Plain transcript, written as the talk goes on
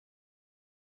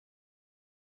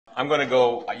I'm going to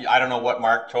go, I don't know what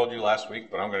Mark told you last week,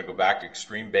 but I'm going to go back to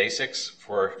extreme basics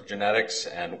for genetics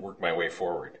and work my way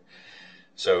forward.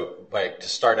 So to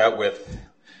start out with,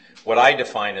 what I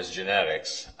define as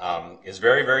genetics is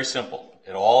very, very simple.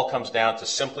 It all comes down to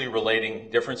simply relating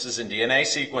differences in DNA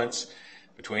sequence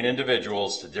between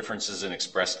individuals to differences in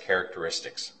expressed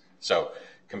characteristics. So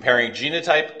comparing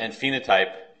genotype and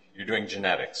phenotype, you're doing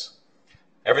genetics.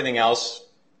 Everything else,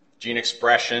 gene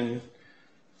expression,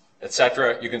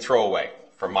 etc., you can throw away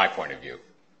from my point of view.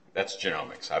 That's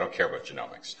genomics. I don't care about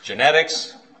genomics.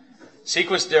 Genetics,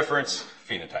 sequence difference,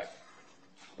 phenotype.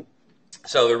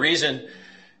 So the reason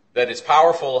that it's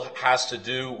powerful has to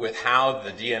do with how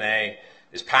the DNA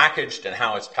is packaged and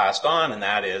how it's passed on, and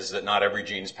that is that not every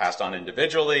gene is passed on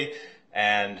individually,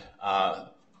 and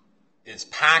it's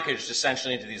packaged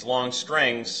essentially into these long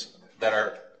strings that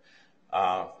are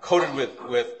coated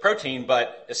with protein,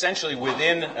 but essentially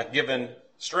within a given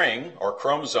string or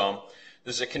chromosome,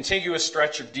 there's a contiguous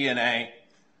stretch of DNA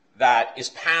that is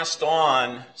passed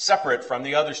on separate from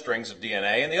the other strings of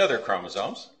DNA and the other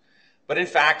chromosomes, but in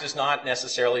fact is not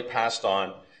necessarily passed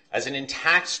on as an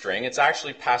intact string. It's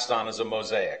actually passed on as a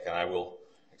mosaic, and I will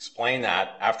explain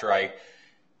that after I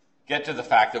get to the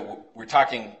fact that we're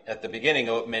talking at the beginning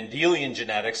about Mendelian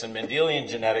genetics, and Mendelian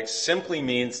genetics simply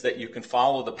means that you can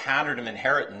follow the pattern of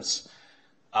inheritance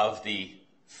of the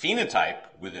phenotype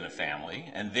within a family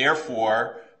and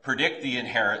therefore predict the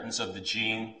inheritance of the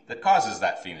gene that causes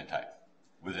that phenotype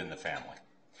within the family.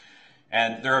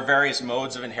 And there are various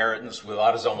modes of inheritance, with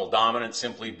autosomal dominant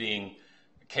simply being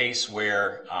a case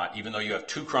where even though you have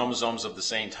two chromosomes of the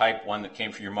same type, one that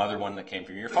came from your mother, one that came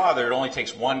from your father, it only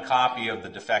takes one copy of the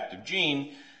defective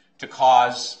gene to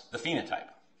cause the phenotype.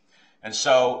 And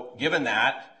so given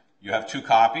that you have two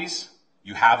copies,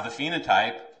 you have the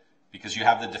phenotype, because you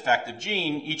have the defective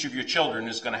gene, each of your children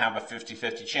is going to have a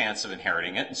 50-50 chance of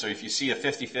inheriting it. And so if you see a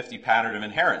 50-50 pattern of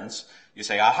inheritance, you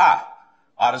say, aha,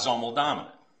 autosomal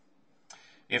dominant.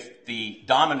 If the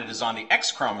dominant is on the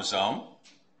X chromosome,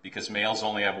 because males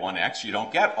only have one X, you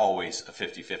don't get always a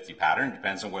 50-50 pattern. It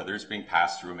depends on whether it's being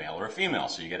passed through a male or a female.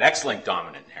 So you get X-linked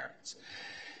dominant inheritance.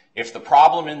 If the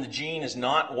problem in the gene is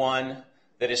not one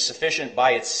that is sufficient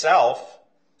by itself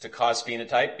to cause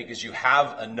phenotype, because you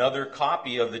have another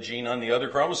copy of the gene on the other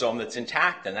chromosome that's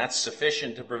intact, and that's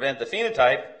sufficient to prevent the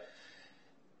phenotype,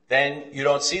 then you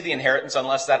don't see the inheritance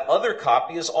unless that other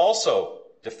copy is also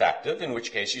defective, in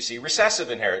which case you see recessive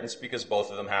inheritance, because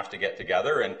both of them have to get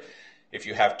together. And if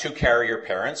you have two carrier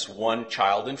parents, one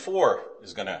child in four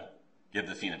is going to give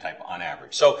the phenotype on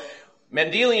average. So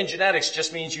Mendelian genetics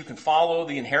just means you can follow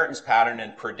the inheritance pattern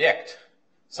and predict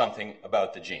something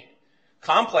about the gene.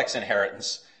 Complex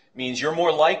inheritance means you're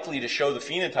more likely to show the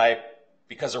phenotype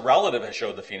because a relative has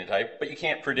showed the phenotype, but you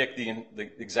can't predict the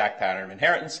exact pattern of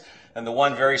inheritance. And the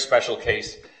one very special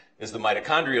case is the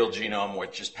mitochondrial genome,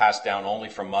 which is passed down only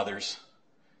from mothers,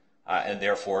 and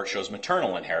therefore it shows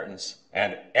maternal inheritance.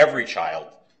 And every child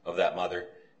of that mother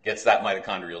gets that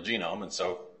mitochondrial genome, and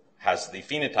so has the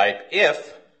phenotype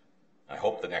if, I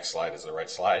hope the next slide is the right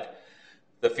slide,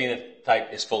 the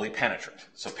phenotype is fully penetrant.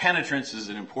 So penetrance is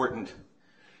an important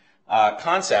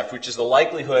concept, which is the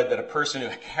likelihood that a person who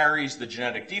carries the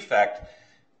genetic defect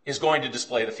is going to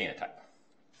display the phenotype.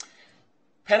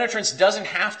 Penetrance doesn't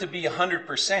have to be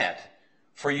 100%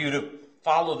 for you to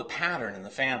follow the pattern in the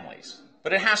families,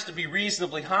 but it has to be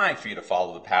reasonably high for you to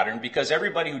follow the pattern, because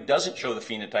everybody who doesn't show the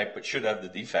phenotype but should have the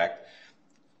defect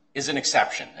is an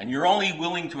exception. And you're only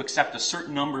willing to accept a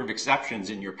certain number of exceptions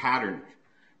in your pattern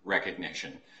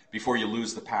recognition before you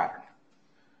lose the pattern.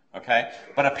 Okay?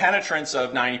 But a penetrance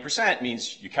of 90%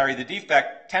 means you carry the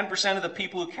defect, 10% of the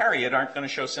people who carry it aren't going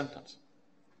to show symptoms.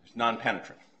 It's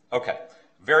non-penetrant. Okay.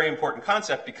 Very important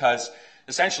concept, because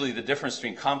essentially the difference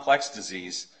between complex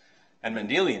disease and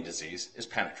Mendelian disease is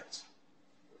penetrance.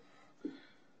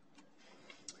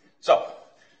 So,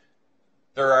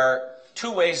 there are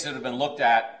two ways that have been looked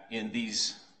at in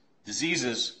these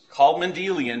diseases called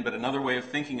Mendelian, but another way of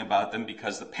thinking about them,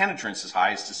 because the penetrance is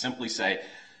high, is to simply say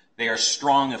they are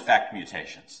strong effect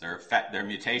mutations. They're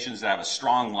mutations that have a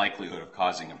strong likelihood of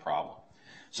causing a problem.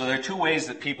 So there are two ways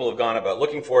that people have gone about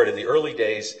looking for it. In the early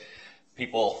days,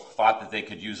 people thought that they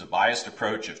could use a biased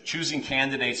approach of choosing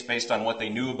candidates based on what they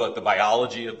knew about the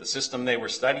biology of the system they were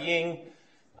studying,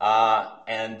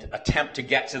 and attempt to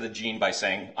get to the gene by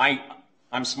saying,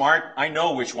 I'm smart, I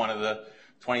know which one of the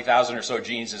 20,000 or so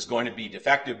genes is going to be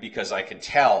defective because I can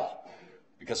tell,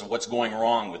 because of what's going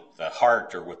wrong with the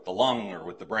heart or with the lung or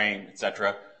with the brain,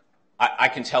 etc. I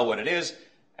can tell what it is,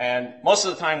 and most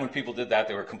of the time when people did that,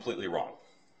 they were completely wrong.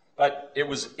 But it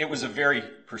was a very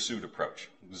pursued approach.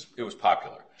 It was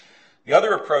popular. The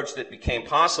other approach that became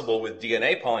possible with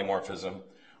DNA polymorphism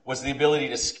was the ability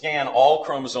to scan all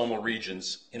chromosomal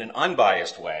regions in an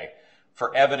unbiased way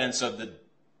for evidence of the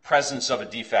presence of a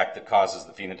defect that causes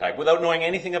the phenotype without knowing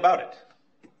anything about it.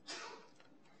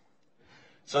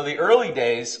 So the early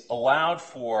days allowed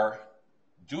for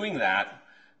doing that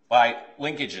by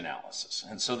linkage analysis.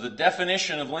 And so the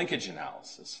definition of linkage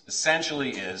analysis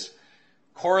essentially is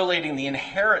correlating the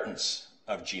inheritance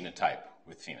of genotype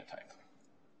with phenotype.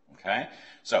 Okay?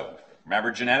 So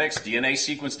remember genetics, DNA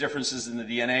sequence differences in the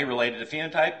DNA related to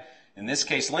phenotype. In this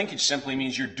case, linkage simply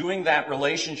means you're doing that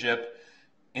relationship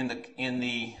in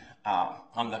the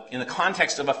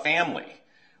context of a family,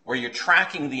 where you're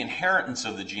tracking the inheritance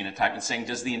of the genotype and saying,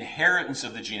 does the inheritance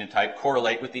of the genotype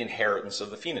correlate with the inheritance of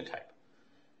the phenotype,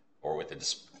 or with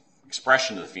the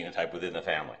expression of the phenotype within the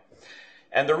family?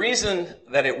 And the reason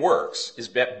that it works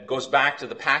goes back to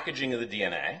the packaging of the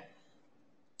DNA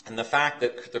and the fact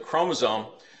that the chromosome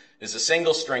is a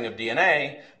single string of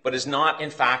DNA, but is not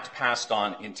in fact passed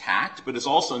on intact, but is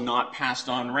also not passed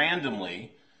on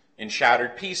randomly in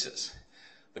shattered pieces.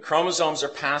 The chromosomes are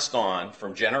passed on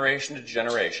from generation to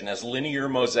generation as linear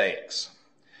mosaics.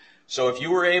 So if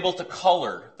you were able to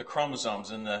color the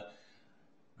chromosomes in the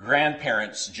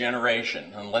grandparents'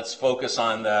 generation, and let's focus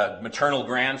on the maternal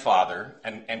grandfather,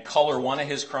 and color one of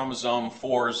his chromosome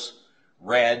 4s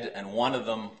red and one of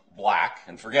them black,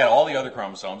 and forget all the other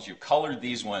chromosomes, you've colored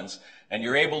these ones, and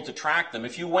you're able to track them.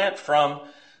 If you went from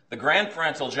the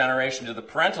grandparental generation to the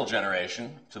parental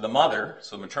generation, to the mother,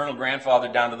 so the maternal grandfather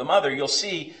down to the mother, you'll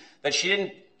see that she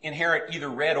didn't inherit either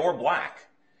red or black.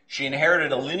 She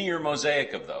inherited a linear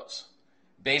mosaic of those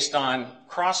based on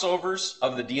crossovers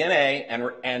of the DNA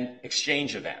and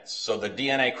exchange events. So the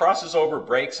DNA crosses over,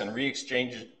 breaks, and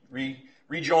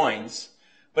rejoins,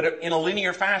 but in a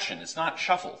linear fashion. It's not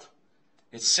shuffled.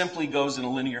 It simply goes in a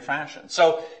linear fashion.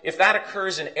 So if that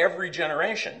occurs in every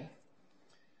generation,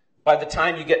 by the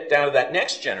time you get down to that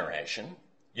next generation,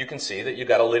 you can see that you've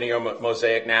got a linear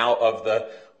mosaic now of the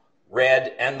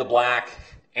red and the black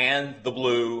and the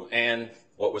blue and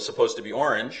what was supposed to be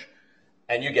orange,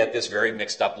 and you get this very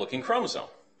mixed up looking chromosome.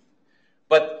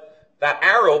 But that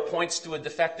arrow points to a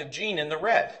defective gene in the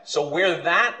red. So where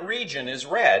that region is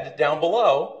red, down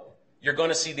below, you're going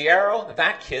to see the arrow.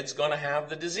 That kid's going to have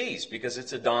the disease because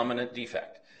it's a dominant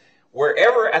defect.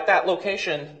 Wherever at that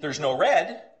location there's no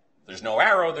red, there's no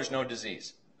arrow, there's no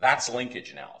disease. That's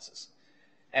linkage analysis.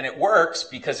 And it works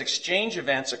because exchange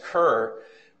events occur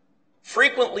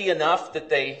frequently enough that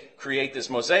they create this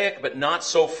mosaic, but not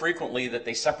so frequently that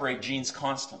they separate genes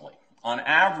constantly. On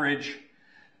average,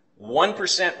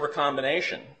 1%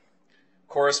 recombination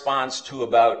corresponds to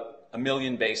about 1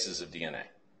 million bases of DNA.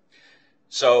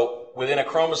 So within a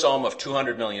chromosome of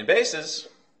 200 million bases,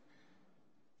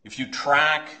 if you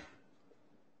track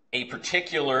a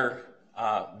particular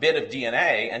bit of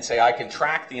DNA and say, I can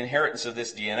track the inheritance of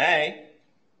this DNA,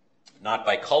 not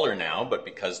by color now, but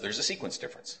because there's a sequence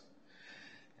difference.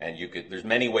 And there's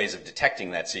many ways of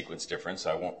detecting that sequence difference.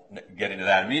 I won't get into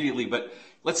that immediately, but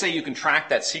let's say you can track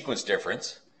that sequence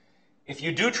difference. If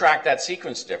you do track that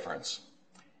sequence difference,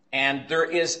 and there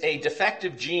is a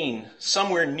defective gene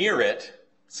somewhere near it,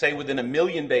 say within 1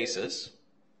 million bases,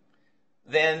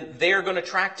 then they are going to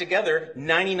track together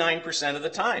 99% of the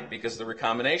time because the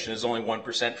recombination is only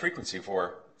 1% frequency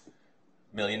for 1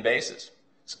 million bases.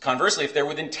 So conversely, if they're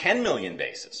within 10 million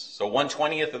bases, so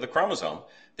 1/20th of the chromosome,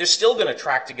 they're still going to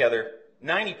track together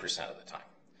 90% of the time.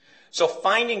 So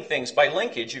finding things by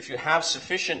linkage, if you have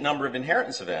sufficient number of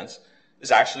inheritance events,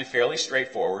 is actually fairly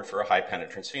straightforward for a high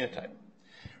penetrance phenotype.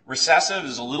 Recessive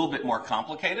is a little bit more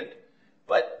complicated,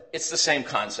 but it's the same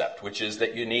concept, which is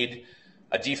that you need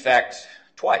a defect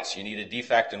twice. You need a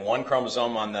defect in one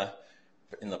chromosome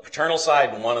in the paternal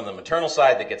side and one on the maternal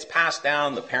side that gets passed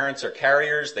down. The parents are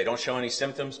carriers. They don't show any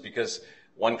symptoms because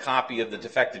one copy of the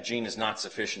defective gene is not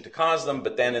sufficient to cause them.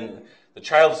 But then in the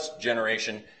child's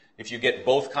generation, if you get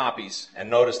both copies, and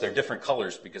notice they're different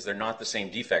colors because they're not the same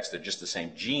defects, they're just the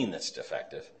same gene that's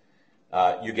defective,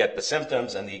 you get the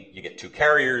symptoms, and you get 2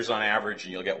 carriers on average,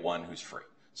 and you'll get one who's free.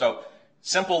 So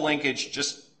simple linkage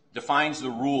just defines the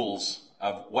rules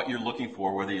of what you're looking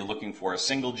for, whether you're looking for a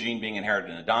single gene being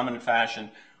inherited in a dominant fashion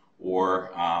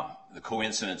or the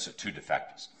coincidence of 2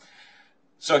 defectives.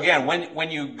 So again,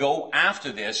 when you go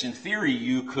after this, in theory,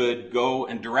 you could go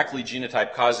and directly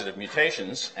genotype causative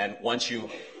mutations, and once you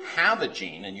have a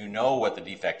gene and you know what the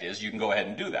defect is, you can go ahead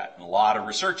and do that. And a lot of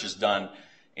research is done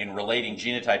in relating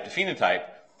genotype to phenotype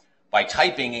by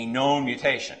typing a known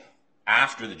mutation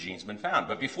after the gene's been found.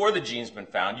 But before the gene's been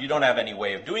found, you don't have any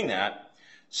way of doing that.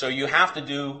 So you have to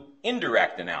do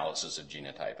indirect analysis of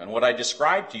genotype. And what I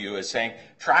described to you is saying,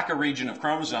 track a region of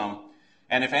chromosome,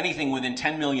 and if anything within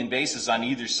 10 million bases on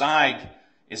either side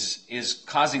is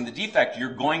causing the defect,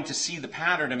 you're going to see the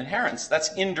pattern of inheritance.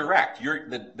 That's indirect.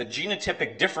 The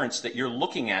genotypic difference that you're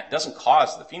looking at doesn't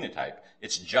cause the phenotype.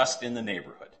 It's just in the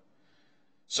neighborhood.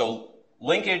 So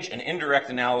linkage and indirect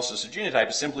analysis of genotype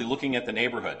is simply looking at the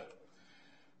neighborhood.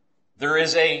 There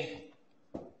is a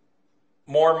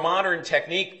more modern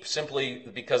technique simply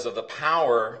because of the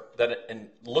power that in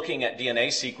looking at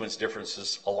DNA sequence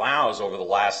differences allows over the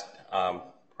last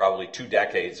probably 2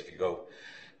 decades, if you go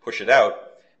push it out,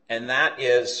 and that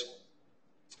is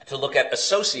to look at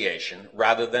association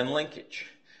rather than linkage.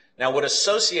 Now, what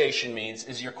association means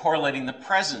is you're correlating the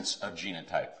presence of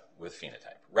genotype with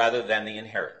phenotype rather than the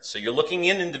inheritance. So you're looking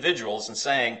in individuals and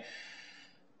saying,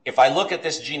 if I look at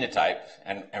this genotype,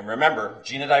 and remember,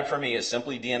 genotype for me is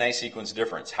simply DNA sequence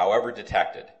difference, however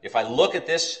detected. If I look at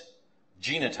this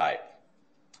genotype,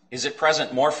 is it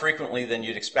present more frequently than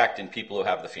you'd expect in people who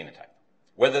have the phenotype,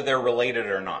 whether they're related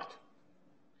or not?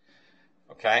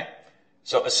 Okay?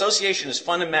 So association is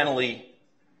fundamentally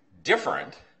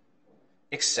different,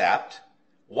 except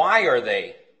why do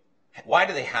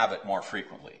they have it more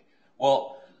frequently?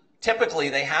 Well, typically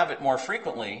they have it more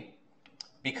frequently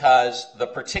because the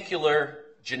particular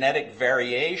genetic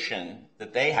variation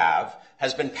that they have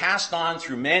has been passed on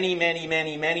through many, many,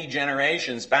 many, many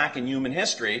generations back in human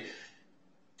history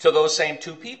to those same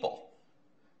 2 people.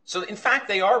 So in fact,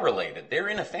 they are related. They're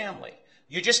in a family.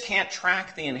 You just can't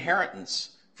track the inheritance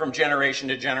from generation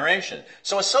to generation.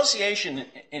 So association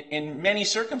in many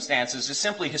circumstances is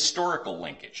simply historical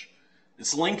linkage.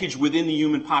 It's linkage within the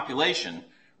human population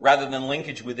rather than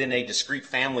linkage within a discrete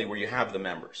family where you have the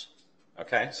members.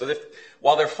 Okay? So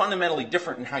while they're fundamentally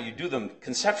different in how you do them,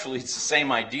 conceptually it's the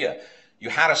same idea. You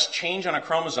had a change on a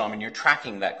chromosome and you're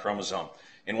tracking that chromosome.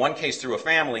 In one case through a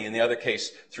family, in the other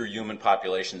case through human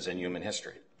populations and human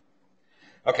history.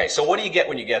 Okay, so what do you get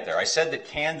when you get there? I said that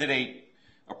candidate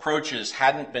approaches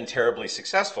hadn't been terribly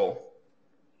successful,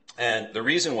 and the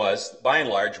reason was, by and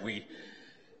large, we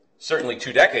certainly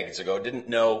 2 decades ago didn't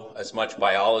know as much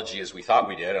biology as we thought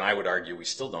we did, and I would argue we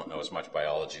still don't know as much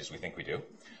biology as we think we do.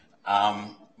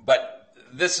 But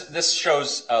this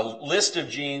shows a list of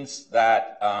genes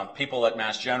that people at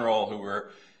Mass General who were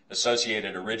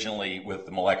associated originally with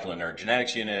the molecular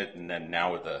neurogenetics unit and then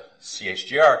now with the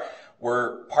CHGR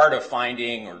were part of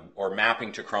finding or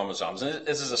mapping to chromosomes. And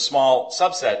this is a small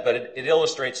subset, but it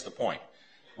illustrates the point,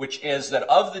 which is that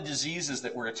of the diseases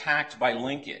that were attacked by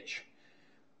linkage,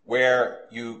 where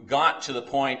you got to the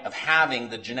point of having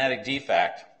the genetic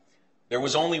defect, there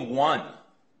was only one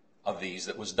of these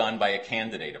that was done by a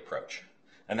candidate approach.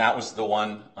 And that was the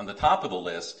one on the top of the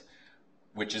list,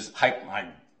 which is,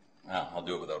 I'll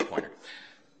do it without a pointer,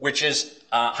 which is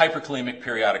hyperkalemic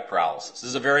periodic paralysis. This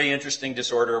is a very interesting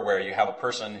disorder where you have a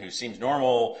person who seems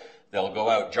normal, they'll go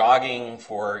out jogging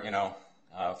for,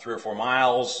 3 or 4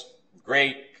 miles,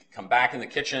 great, come back in the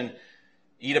kitchen,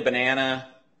 eat a banana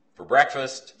for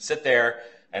breakfast, sit there,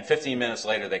 and 15 minutes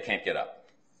later they can't get up.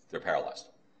 They're paralyzed.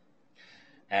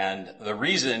 And the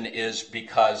reason is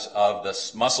because of the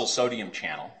muscle sodium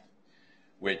channel,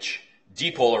 which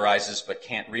depolarizes but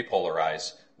can't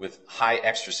repolarize with high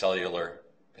extracellular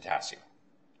potassium.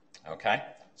 Okay?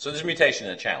 So there's a mutation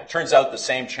in the channel. Turns out the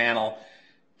same channel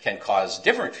can cause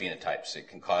different phenotypes. It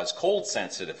can cause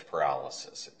cold-sensitive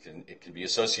paralysis. It can be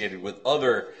associated with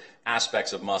other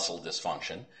aspects of muscle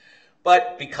dysfunction.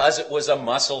 But because it was a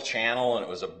muscle channel and it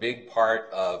was a big part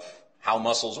of how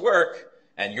muscles work,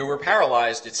 and you were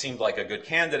paralyzed, it seemed like a good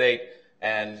candidate,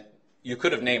 and you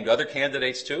could have named other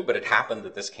candidates too, but it happened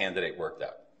that this candidate worked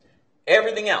out.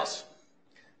 Everything else,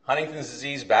 Huntington's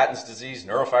disease, Batten's disease,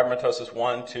 neurofibromatosis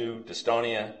 1, 2,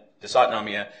 dystonia,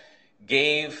 dysautonomia,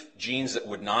 gave genes that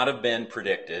would not have been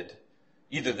predicted,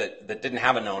 either that didn't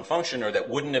have a known function or that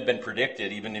wouldn't have been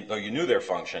predicted even though you knew their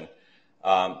function,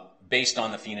 based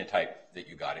on the phenotype that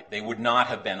you got. They would not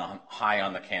have been high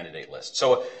on the candidate list.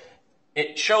 So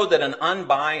it showed that an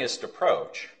unbiased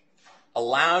approach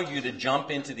allowed you to jump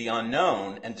into the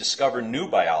unknown and discover new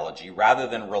biology rather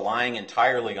than relying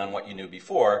entirely on what you knew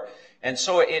before. And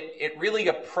so it really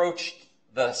approached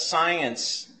the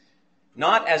science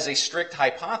not as a strict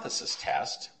hypothesis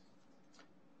test,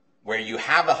 where you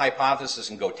have a hypothesis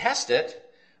and go test it,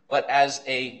 but as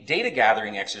a data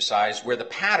gathering exercise where the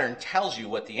pattern tells you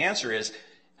what the answer is,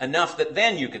 enough that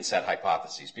then you can set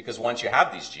hypotheses. Because once you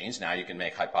have these genes, now you can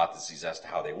make hypotheses as to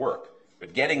how they work.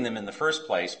 But getting them in the first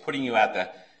place, putting you at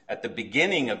the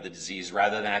beginning of the disease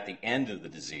rather than at the end of the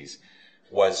disease,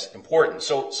 was important.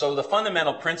 So the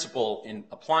fundamental principle in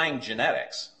applying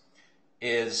genetics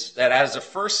is that as a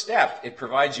first step, it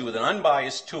provides you with an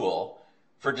unbiased tool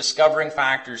for discovering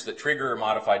factors that trigger or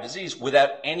modify disease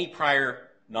without any prior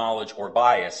knowledge or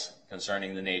bias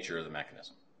concerning the nature of the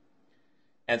mechanism.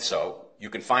 And so you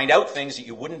can find out things that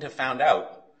you wouldn't have found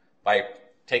out by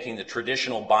taking the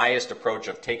traditional biased approach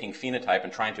of taking phenotype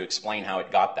and trying to explain how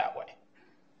it got that way.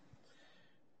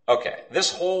 Okay,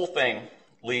 this whole thing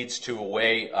leads to a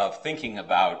way of thinking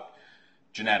about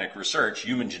genetic research,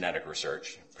 human genetic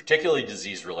research, particularly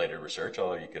disease-related research,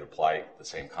 although you could apply the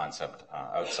same concept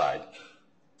outside.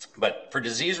 But for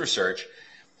disease research,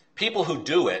 people who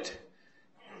do it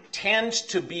tend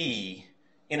to be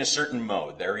in a certain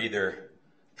mode. They're either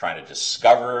trying to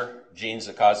discover genes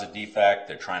that cause a defect,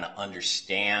 they're trying to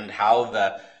understand how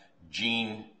the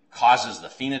gene causes the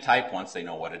phenotype once they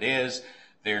know what it is,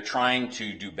 they're trying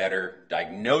to do better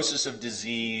diagnosis of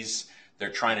disease,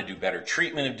 they're trying to do better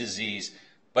treatment of disease,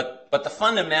 but the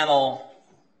fundamental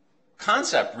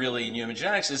concept really in human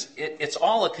genetics is it's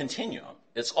all a continuum,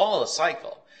 it's all a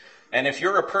cycle. And if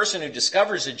you're a person who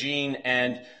discovers a gene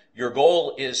and your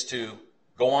goal is to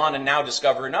go on and now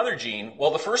discover another gene,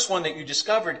 well, the first one that you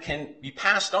discovered can be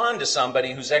passed on to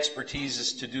somebody whose expertise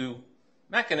is to do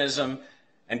mechanism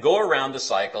and go around the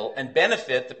cycle and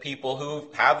benefit the people who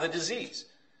have the disease.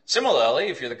 Similarly,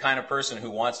 if you're the kind of person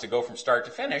who wants to go from start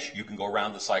to finish, you can go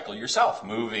around the cycle yourself,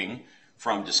 moving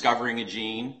from discovering a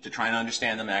gene to trying to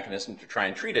understand the mechanism to try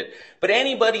and treat it. But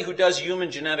anybody who does human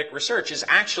genetic research is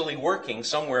actually working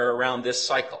somewhere around this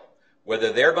cycle.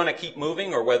 Whether they're going to keep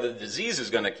moving or whether the disease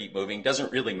is going to keep moving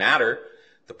doesn't really matter.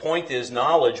 The point is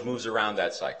knowledge moves around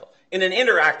that cycle in an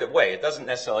interactive way. It doesn't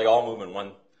necessarily all move in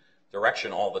one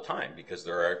direction all the time because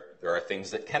there are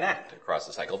things that connect across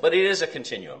the cycle, but it is a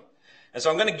continuum. And so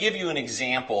I'm going to give you an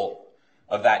example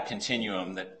of that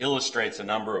continuum that illustrates a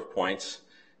number of points.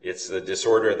 It's the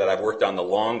disorder that I've worked on the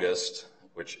longest,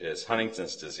 which is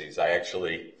Huntington's disease. I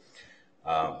actually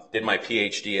did my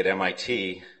PhD at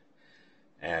MIT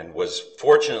and was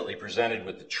fortunately presented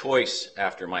with the choice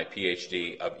after my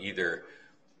PhD of either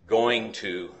going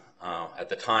to, at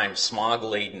the time,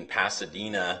 smog-laden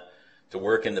Pasadena to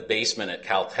work in the basement at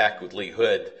Caltech with Lee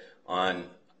Hood on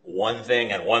one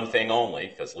thing and one thing only,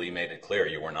 because Lee made it clear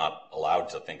you were not allowed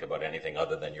to think about anything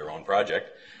other than your own project,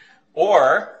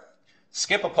 or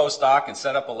skip a postdoc and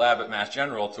set up a lab at Mass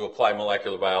General to apply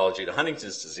molecular biology to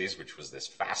Huntington's disease, which was this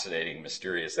fascinating,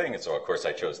 mysterious thing. And so, of course,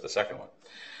 I chose the second one.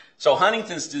 So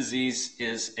Huntington's disease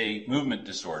is a movement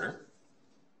disorder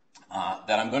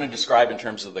that I'm going to describe in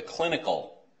terms of the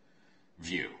clinical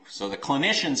view. So the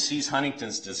clinician sees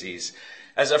Huntington's disease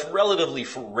as a relatively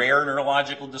rare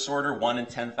neurological disorder, 1 in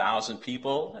 10,000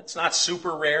 people. It's not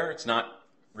super rare. It's not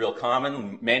real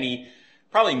common.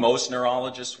 Probably most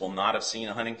neurologists will not have seen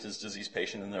a Huntington's disease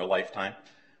patient in their lifetime.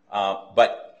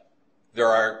 But there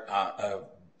are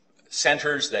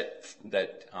centers that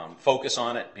focus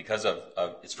on it because of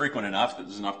it's frequent enough that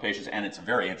there's enough patients, and it's a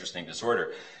very interesting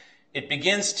disorder. It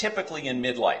begins typically in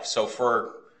midlife. So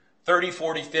for 30,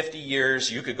 40, 50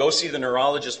 years, you could go see the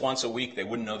neurologist once a week. They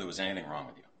wouldn't know there was anything wrong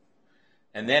with you.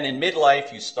 And then in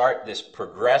midlife, you start this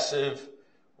progressive,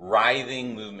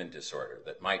 writhing movement disorder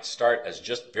that might start as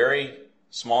just very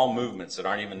small movements that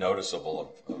aren't even noticeable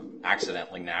of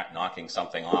accidentally knocking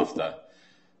something off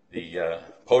the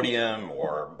podium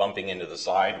or bumping into the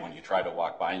side when you try to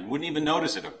walk by. And you wouldn't even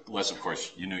notice it unless, of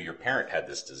course, you knew your parent had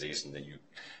this disease and then you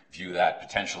view that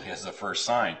potentially as the first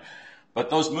sign. But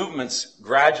those movements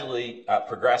gradually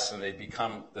progress and they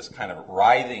become this kind of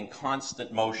writhing,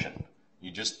 constant motion.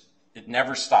 It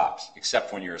never stops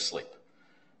except when you're asleep.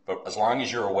 But as long as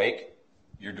you're awake,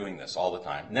 you're doing this all the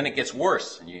time. And then it gets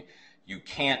worse and you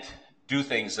can't do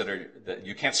things that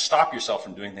you can't stop yourself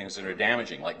from doing things that are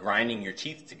damaging, like grinding your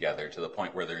teeth together to the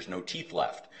point where there's no teeth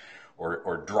left,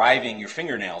 or driving your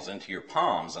fingernails into your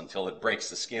palms until it breaks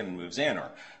the skin and moves in,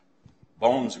 or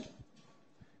bones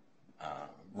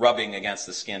rubbing against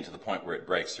the skin to the point where it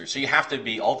breaks through. So you have to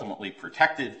be ultimately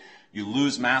protected. You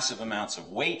lose massive amounts of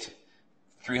weight.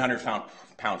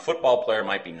 300-pound football player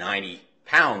might be 90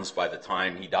 pounds by the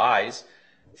time he dies,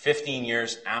 15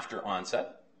 years after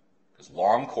onset.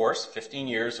 Long course, 15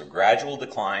 years of gradual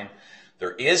decline.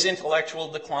 There is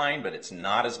intellectual decline, but it's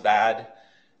not as bad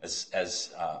as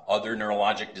other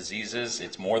neurologic diseases.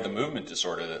 It's more the movement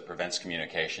disorder that prevents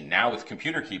communication. Now with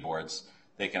computer keyboards,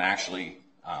 they can actually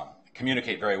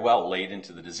communicate very well late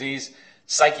into the disease.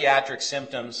 Psychiatric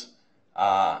symptoms,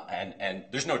 and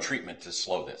there's no treatment to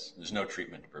slow this. There's no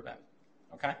treatment to prevent.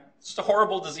 Okay? It's just a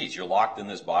horrible disease. You're locked in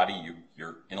this body.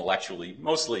 You're intellectually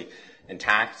mostly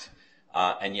intact,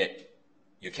 and yet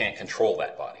you can't control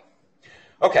that body.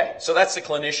 Okay, so that's the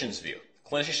clinician's view. The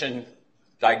clinician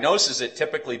diagnoses it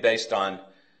typically based on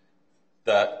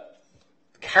the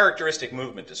characteristic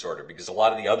movement disorder, because a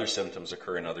lot of the other symptoms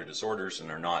occur in other disorders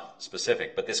and are not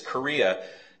specific. But this chorea,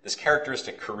 this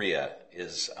characteristic chorea,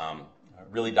 is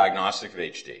really diagnostic of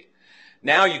HD.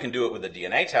 Now you can do it with a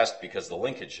DNA test because the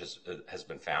linkage has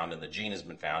been found and the gene has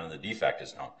been found and the defect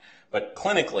is known. But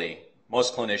clinically,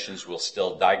 most clinicians will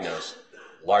still diagnose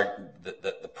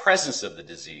the presence of the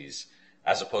disease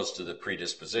as opposed to the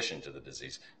predisposition to the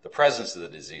disease, the presence of the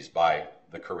disease by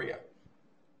the chorea.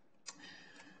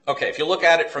 Okay, if you look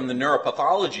at it from the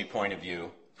neuropathology point of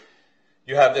view,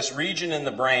 you have this region in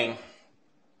the brain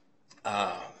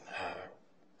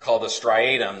called the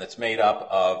striatum that's made up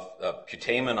of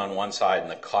putamen on one side and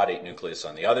the caudate nucleus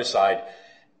on the other side.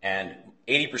 And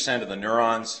 80% of the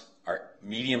neurons are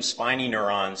medium spiny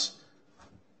neurons.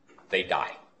 They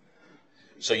die.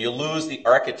 So you lose the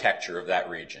architecture of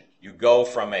that region. You go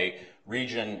from a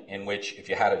region in which, if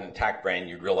you had an intact brain,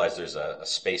 you'd realize there's a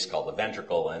space called the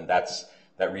ventricle, and that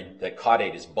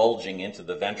caudate is bulging into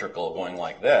the ventricle going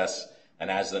like this. And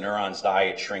as the neurons die,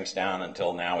 it shrinks down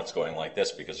until now it's going like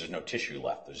this because there's no tissue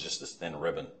left. There's just this thin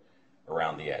ribbon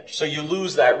around the edge. So you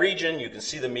lose that region. You can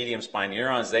see the medium spiny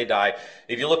neurons, they die.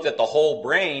 If you looked at the whole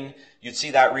brain, you'd see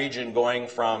that region going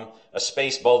from a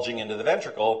space bulging into the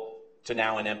ventricle to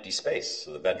now an empty space.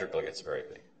 So the ventricle gets very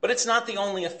big. But it's not the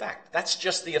only effect. That's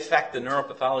just the effect the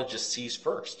neuropathologist sees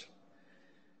first.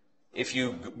 If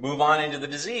you move on into the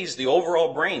disease, the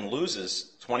overall brain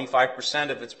loses 25%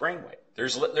 of its brain weight.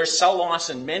 There's cell loss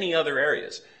in many other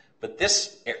areas, but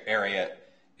this area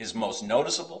is most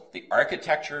noticeable. The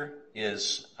architecture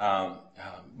is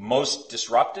most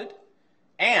disrupted,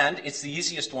 and it's the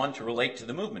easiest one to relate to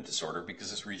the movement disorder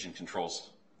because this region controls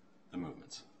the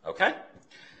movements. Okay?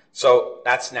 So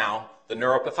that's now the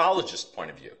neuropathologist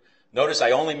point of view. Notice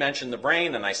I only mentioned the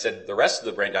brain, and I said the rest of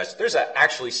the brain dies. There's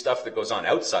actually stuff that goes on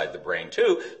outside the brain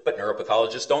too, but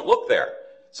neuropathologists don't look there.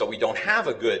 So we don't have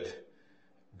a good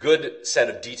set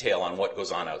of detail on what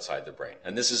goes on outside the brain.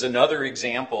 And this is another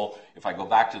example, if I go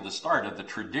back to the start, of the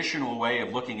traditional way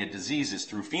of looking at disease is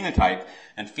through phenotype,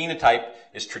 and phenotype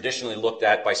is traditionally looked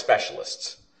at by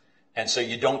specialists. And so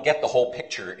you don't get the whole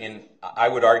picture in, I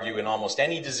would argue, in almost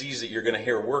any disease that you're going to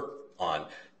hear work on.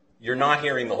 You're not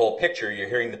hearing the whole picture, you're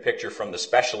hearing the picture from the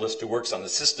specialist who works on the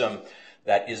system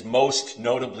that is most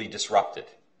notably disrupted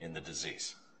in the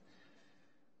disease.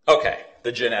 Okay,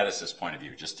 the geneticist point of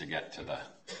view, just to get to the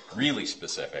really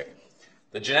specific.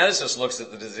 The geneticist looks at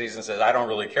the disease and says, I don't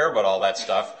really care about all that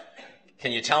stuff.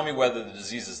 Can you tell me whether the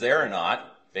disease is there or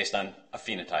not, based on a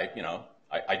phenotype? You know,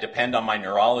 I depend on my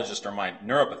neurologist or my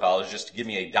neuropathologist to give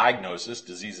me a diagnosis,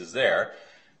 disease is there,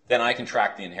 then I can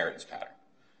track the inheritance pattern.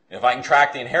 And if I can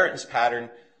track the inheritance pattern,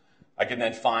 I can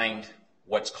then find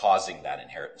what's causing that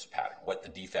inheritance pattern, what the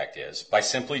defect is, by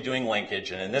simply doing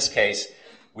linkage. And in this case,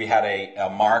 we had a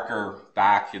marker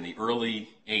back in the early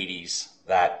 80s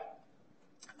that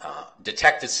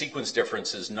detected sequence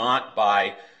differences not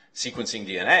by sequencing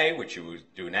DNA, which you would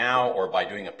do now, or by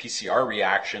doing a PCR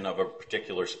reaction of a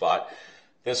particular spot.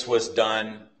 This was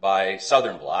done by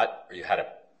Southern blot, where you had a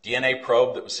DNA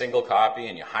probe that was single copy,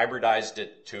 and you hybridized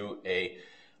it to a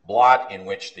blot in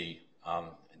which the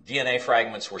DNA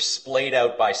fragments were splayed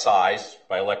out by size,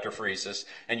 by electrophoresis,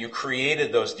 and you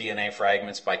created those DNA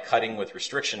fragments by cutting with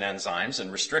restriction enzymes.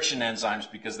 And restriction enzymes,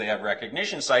 because they have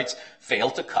recognition sites,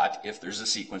 fail to cut if there's a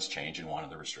sequence change in one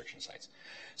of the restriction sites.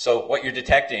 So what you're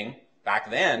detecting back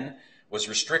then was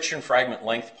restriction fragment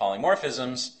length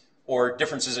polymorphisms or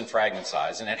differences in fragment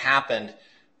size. And it happened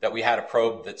that we had a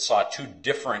probe that saw two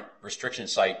different restriction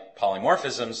site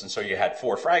polymorphisms, and so you had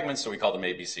 4 fragments, so we called them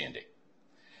A, B, C, and D.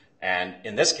 And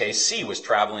in this case, C was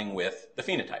traveling with the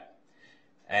phenotype.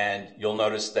 And you'll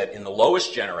notice that in the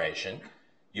lowest generation,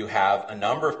 you have a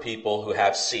number of people who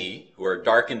have C, who are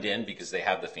darkened in because they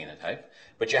have the phenotype,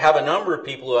 but you have a number of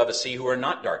people who have a C who are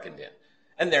not darkened in.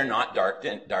 And they're not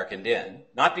darkened in,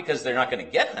 not because they're not going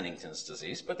to get Huntington's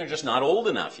disease, but they're just not old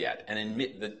enough yet. And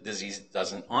the disease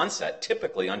doesn't onset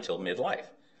typically until midlife.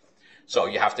 So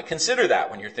you have to consider that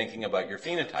when you're thinking about your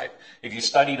phenotype. If you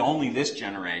studied only this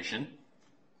generation,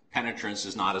 penetrance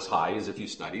is not as high as if you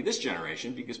study this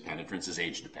generation because penetrance is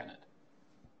age dependent.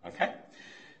 Okay?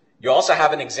 You also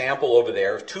have an example over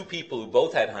there of 2 people who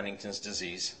both had Huntington's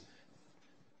disease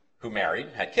who married,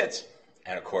 had kids.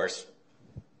 And of course,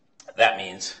 that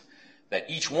means that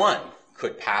each one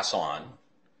could pass on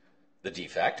the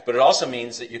defect, but it also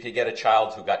means that you could get a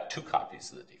child who got 2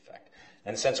 copies of the defect.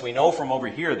 And since we know from over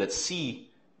here that C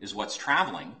is what's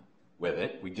traveling with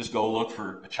it, we just go look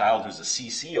for a child who's a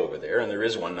CC over there, and there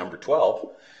is one, number 12.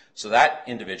 So that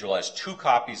individual has 2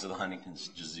 copies of the Huntington's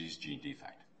disease gene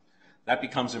defect. That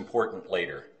becomes important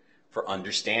later for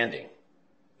understanding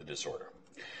the disorder.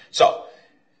 So,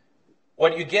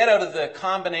 what you get out of the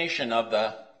combination of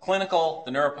the clinical,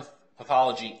 the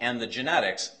neuropathology, and the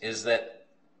genetics is that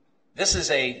this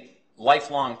is a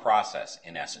lifelong process,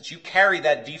 in essence. You carry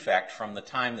that defect from the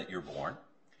time that you're born.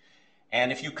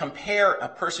 And if you compare a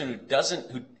person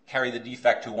who carry the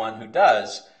defect to one who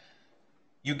does,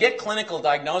 you get clinical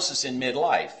diagnosis in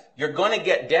midlife. You're going to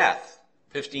get death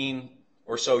 15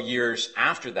 or so years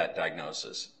after that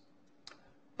diagnosis.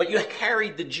 But you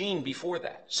carried the gene before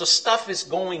that. So stuff is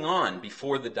going on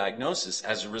before the diagnosis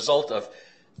as a result of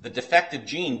the defective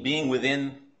gene being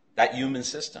within that human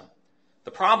system.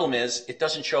 The problem is it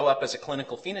doesn't show up as a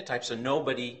clinical phenotype, so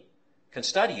nobody can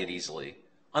study it easily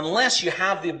unless you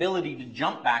have the ability to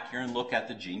jump back here and look at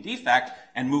the gene defect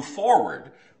and move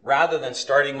forward rather than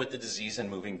starting with the disease and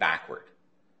moving backward.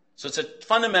 So it's a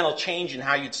fundamental change in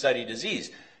how you'd study disease.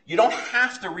 You don't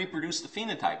have to reproduce the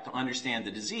phenotype to understand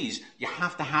the disease. You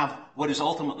have to have what is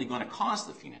ultimately going to cause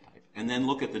the phenotype and then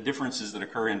look at the differences that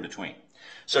occur in between.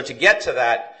 So to get to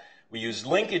that, we used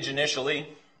linkage initially.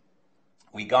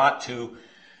 We got to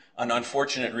an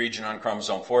unfortunate region on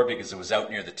chromosome 4 because it was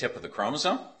out near the tip of the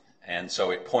chromosome. And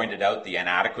so it pointed out the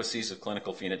inadequacies of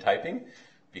clinical phenotyping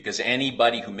because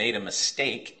anybody who made a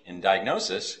mistake in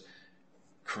diagnosis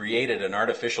created an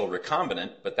artificial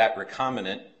recombinant, but that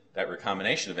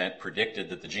recombination event predicted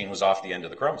that the gene was off the end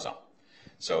of the chromosome.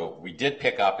 So we did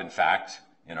pick up, in fact,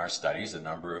 in our studies, a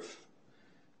number of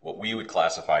what we would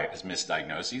classify as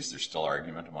misdiagnoses. There's still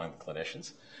argument among the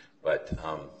clinicians, but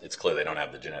it's clear they don't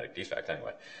have the genetic defect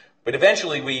anyway. But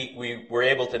eventually we were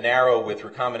able to narrow with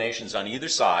recombinations on either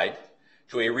side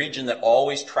to a region that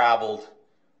always traveled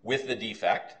with the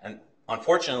defect. And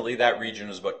unfortunately, that region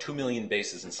was about 2 million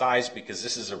bases in size because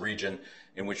this is a region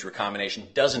in which recombination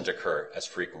doesn't occur as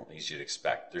frequently as you'd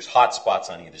expect. There's hot spots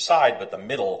on either side, but the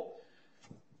middle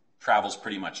travels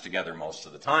pretty much together most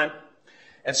of the time.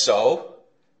 And so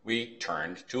we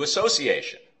turned to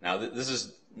association. Now, this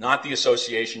is not the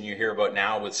association you hear about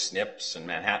now with SNPs and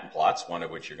Manhattan plots, one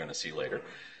of which you're going to see later.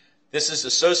 This is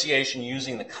association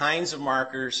using the kinds of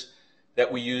markers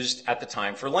that we used at the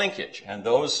time for linkage. And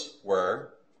those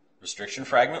were restriction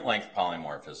fragment length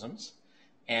polymorphisms.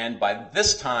 And by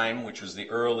this time, which was the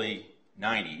early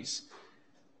 90s,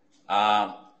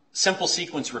 simple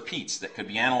sequence repeats that could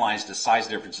be analyzed as size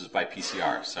differences by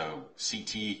PCR. So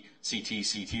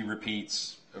CT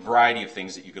repeats, a variety of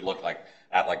things that you could look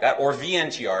at like that. Or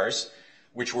VNTRs,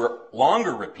 which were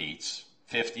longer repeats,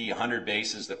 50, 100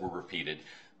 bases that were repeated,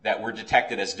 that were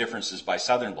detected as differences by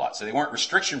Southern blot. So they weren't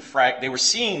they were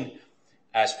seen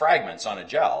as fragments on a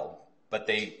gel, but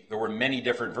there were many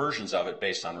different versions of it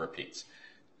based on repeats.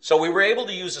 So we were able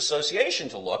to use association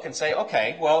to look and say,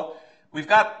 okay, well, we've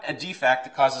got a defect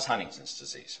that causes Huntington's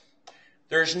disease.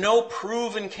 There's no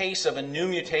proven case of a new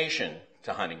mutation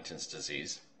to Huntington's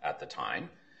disease at the time,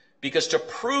 because to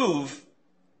prove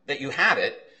that you had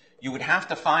it, you would have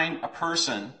to find a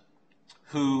person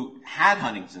who had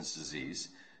Huntington's disease.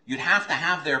 You'd have to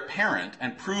have their parent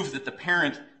and prove that the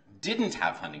parent didn't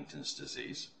have Huntington's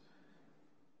disease.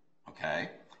 Okay?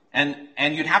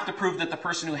 And you'd have to prove that the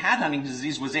person who had Huntington's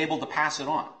disease was able to pass it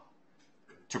on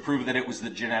to prove that it was the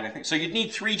genetic thing. So you'd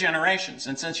need 3 generations.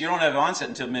 And since you don't have onset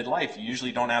until midlife, you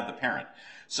usually don't have the parent.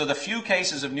 So the few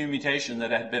cases of new mutation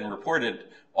that had been reported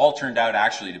all turned out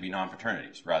actually to be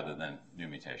non-paternities rather than new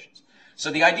mutations.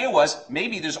 So the idea was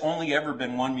maybe there's only ever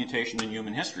been one mutation in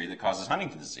human history that causes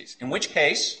Huntington's disease. In which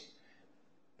case,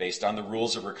 based on the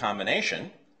rules of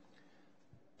recombination,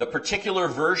 the particular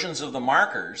versions of the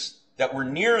markers that were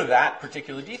near that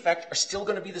particular defect are still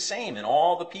going to be the same in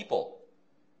all the people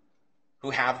who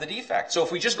have the defect. So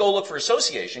if we just go look for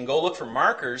association, go look for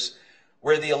markers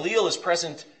where the allele is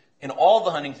present in all the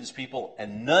Huntington's people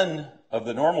and none of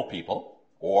the normal people,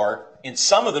 or in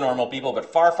some of the normal people, but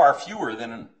far, far fewer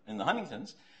than in the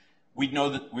Huntington's, we'd know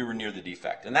that we were near the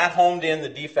defect. And that homed in the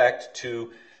defect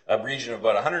to a region of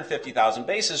about 150,000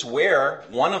 bases where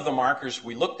one of the markers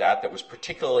we looked at that was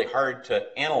particularly hard to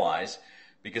analyze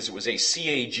because it was a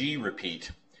CAG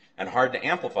repeat and hard to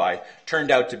amplify,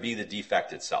 turned out to be the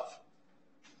defect itself.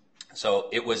 So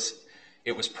it was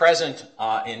present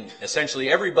in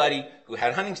essentially everybody who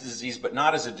had Huntington's disease, but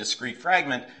not as a discrete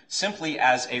fragment, simply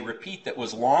as a repeat that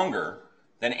was longer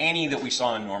than any that we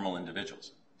saw in normal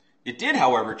individuals. It did,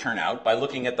 however, turn out, by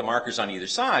looking at the markers on either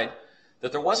side,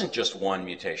 that there wasn't just one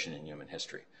mutation in human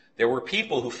history. There were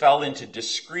people who fell into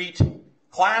discrete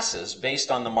classes based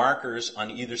on the markers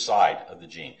on either side of the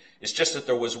gene. It's just that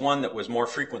there was one that was more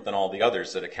frequent than all the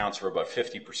others that accounts for about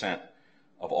 50%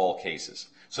 of all cases.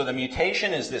 So the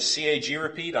mutation is this CAG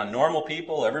repeat on normal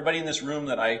people. Everybody in this room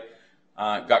that I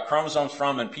got chromosomes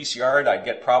from and PCR'd, I'd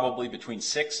get probably between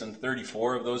 6 and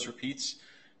 34 of those repeats,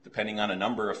 depending on a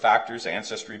number of factors,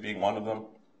 ancestry being one of them.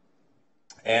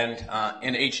 And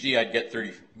in HD, I'd get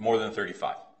more than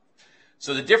 35.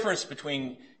 So the difference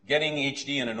between getting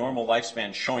HD in a normal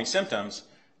lifespan showing symptoms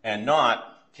and not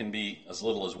can be as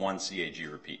little as 1 CAG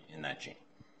repeat in that gene.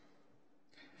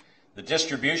 The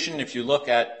distribution, if you look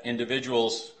at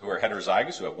individuals who are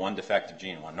heterozygous, who have one defective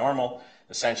gene and one normal,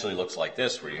 essentially looks like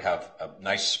this, where you have a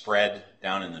nice spread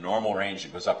down in the normal range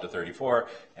that goes up to 34,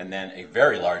 and then a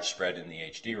very large spread in the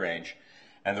HD range.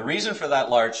 And the reason for that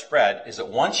large spread is that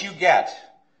once you get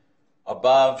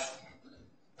above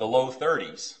the low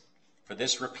 30s for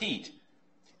this repeat,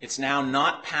 it's now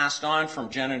not passed on from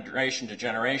generation to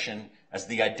generation as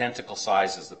the identical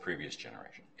size as the previous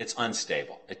generation. It's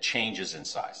unstable. It changes in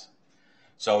size.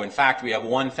 So in fact, we have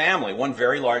one family, one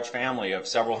very large family of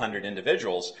several hundred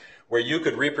individuals, where you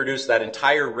could reproduce that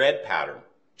entire red pattern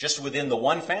just within the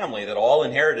one family that all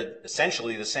inherited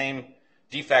essentially the same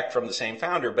defect from the same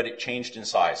founder, but it changed in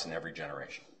size in every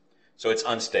generation. So it's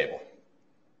unstable.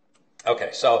 Okay,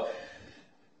 so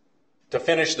to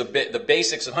finish the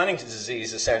basics of Huntington's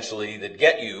disease, essentially, that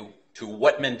get you to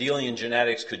what Mendelian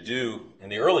genetics could do in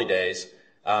the early days,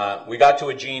 we got to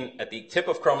a gene at the tip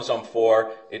of chromosome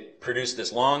 4. It produced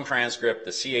this long transcript.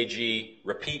 The CAG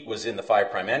repeat was in the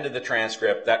 5' end of the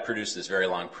transcript. That produced this very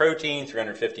long protein,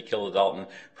 350 kilodalton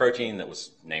protein that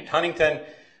was named Huntington.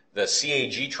 The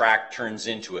CAG tract turns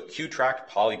into a Q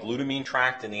tract, polyglutamine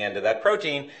tract in the end of that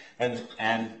protein,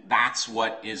 and that's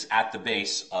what is at the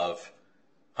base of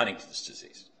Huntington's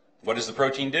disease. What does the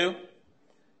protein do?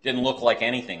 Didn't look like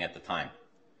anything at the time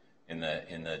in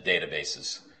the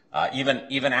databases.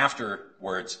 Even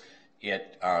afterwards,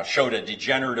 it showed a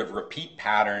degenerative repeat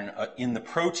pattern in the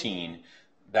protein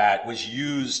that was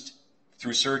used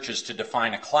through searches to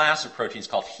define a class of proteins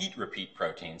called heat repeat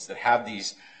proteins that have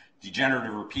these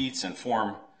degenerative repeats and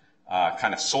form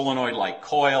kind of solenoid-like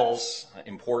coils.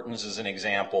 Importance is an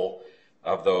example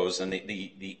of those, and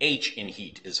the H in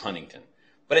heat is Huntington.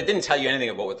 But it didn't tell you anything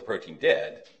about what the protein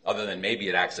did, other than maybe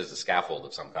it acts as a scaffold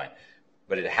of some kind.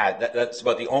 But it had, that's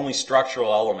about the only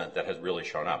structural element that has really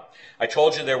shown up. I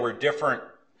told you there were different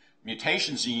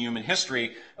mutations in human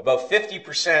history. About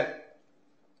 50%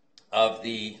 of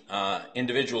the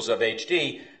individuals of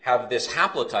HD have this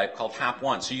haplotype called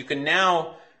HAP1. So you can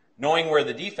now, knowing where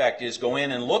the defect is, go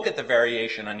in and look at the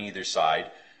variation on either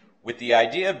side, with the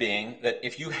idea being that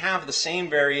if you have the same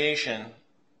variation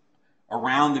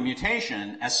around the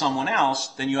mutation as someone else,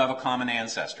 then you have a common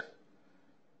ancestor.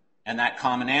 And that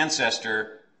common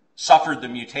ancestor suffered the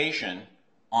mutation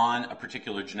on a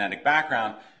particular genetic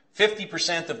background.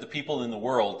 50% of the people in the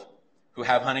world who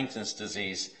have Huntington's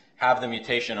disease have the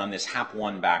mutation on this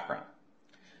HAP1 background.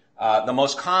 The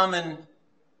most common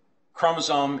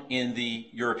chromosome in the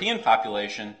European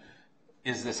population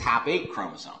is this HAP8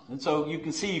 chromosome. And so you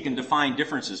can see you can define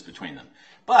differences between them.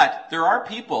 But there are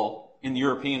people in the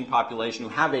European population who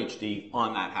have HD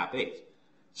on that HAP8.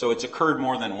 So it's occurred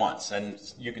more than once, and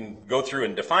you can go through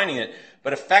and defining it,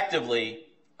 but effectively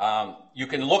you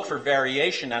can look for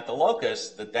variation at the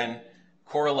locus that then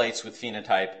correlates with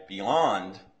phenotype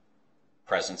beyond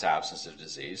presence, absence of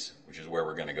disease, which is where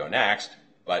we're going to go next.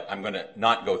 But I'm going to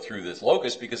not go through this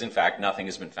locus because, in fact, nothing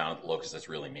has been found at the locus that's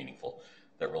really meaningful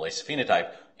that relates to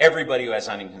phenotype. Everybody who has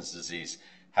Huntington's disease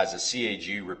has a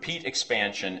CAG repeat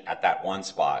expansion at that one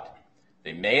spot.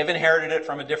 They may have inherited it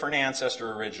from a different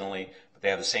ancestor originally, but they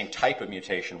have the same type of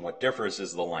mutation. What differs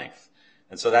is the length.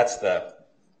 And so that's the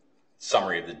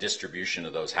summary of the distribution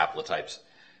of those haplotypes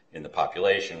in the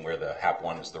population, where the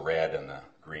HAP1 is the red and the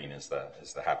green is the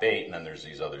HAP8, and then there's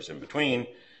these others in between,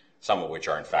 some of which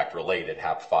are in fact related.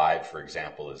 HAP5, for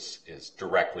example, is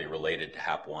directly related to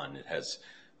HAP1. It has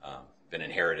been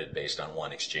inherited based on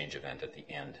one exchange event at the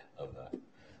end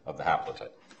of the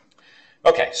haplotype.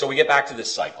 Okay, so we get back to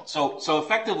this cycle. So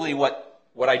effectively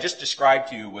what I just described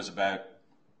to you was about,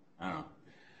 I don't know,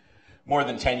 more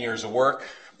than 10 years of work,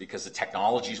 because the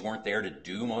technologies weren't there to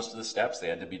do most of the steps. They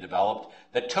had to be developed.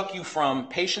 That took you from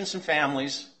patients and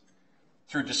families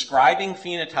through describing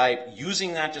phenotype,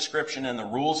 using that description and the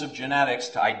rules of genetics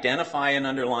to identify an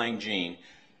underlying gene.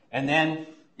 And then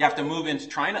you have to move into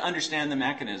trying to understand the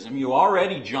mechanism. You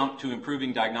already jumped to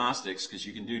improving diagnostics because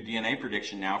you can do DNA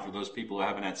prediction now for those people who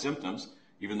haven't had symptoms,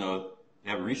 even though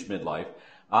they haven't reached midlife.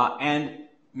 And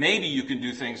maybe you can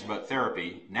do things about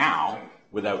therapy now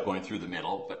without going through the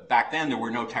middle. But back then, there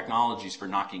were no technologies for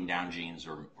knocking down genes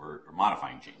or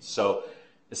modifying genes. So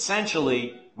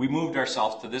essentially, we moved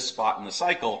ourselves to this spot in the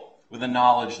cycle with the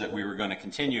knowledge that we were going to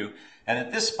continue. And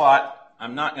at this spot,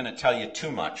 I'm not going to tell you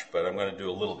too much, but I'm going to do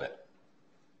a little bit.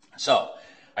 So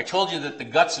I told you that the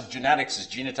guts of genetics is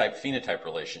genotype-phenotype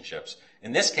relationships.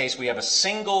 In this case, we have a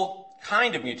single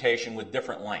kind of mutation with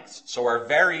different lengths. So our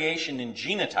variation in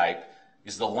genotype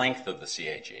is the length of the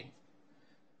CAG.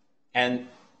 And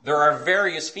there are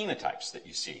various phenotypes that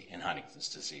you see in Huntington's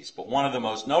disease, but one of the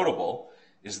most notable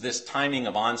is this timing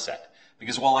of onset.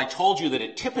 Because while I told you that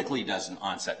it typically doesn't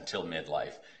onset until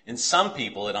midlife, in some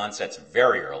people it onsets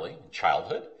very early in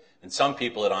childhood, and some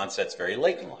people it onsets very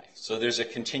late in life. So there's a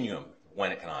continuum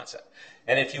when it can onset.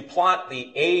 And if you plot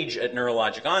the age at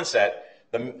neurologic onset,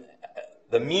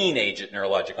 the mean age at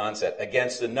neurologic onset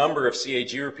against the number of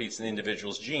CAG repeats in the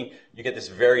individual's gene, you get this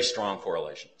very strong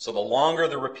correlation. So the longer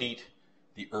the repeat,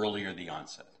 the earlier the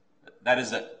onset. That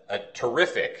is a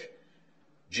terrific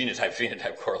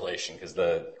genotype-phenotype correlation because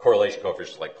the correlation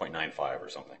coefficient is like 0.95 or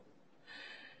something.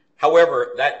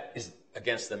 However, that is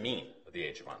against the mean of the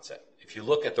age of onset. If you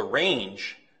look at the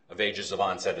range of ages of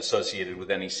onset associated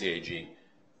with any CAG,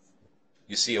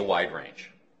 you see a wide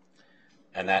range.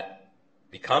 And that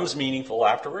becomes meaningful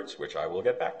afterwards, which I will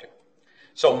get back to.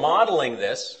 So modeling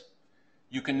this,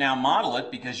 you can now model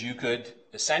it because you could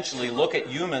essentially look at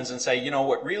humans and say, you know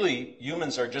what, really,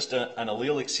 humans are just an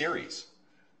allelic series.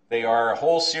 They are a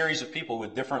whole series of people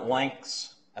with different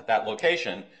lengths at that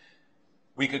location.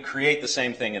 We could create the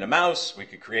same thing in a mouse. We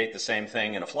could create the same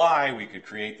thing in a fly. We could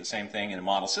create the same thing in a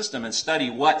model system and study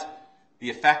what the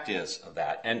effect is of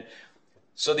that. And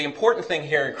so the important thing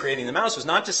here in creating the mouse was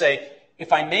not to say,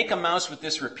 if I make a mouse with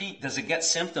this repeat, does it get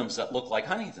symptoms that look like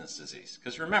Huntington's disease?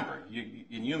 Because remember,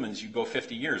 in humans, you go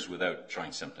 50 years without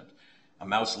showing symptoms. A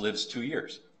mouse lives 2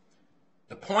 years.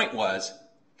 The point was,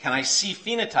 can I see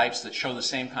phenotypes that show the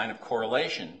same kind of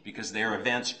correlation because they're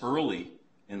events early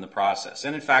in the process?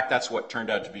 And in fact, that's what turned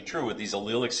out to be true with these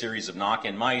allelic series of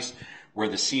knock-in mice where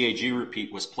the CAG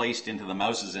repeat was placed into the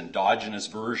mouse's endogenous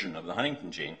version of the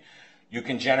Huntington gene. You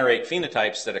can generate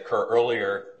phenotypes that occur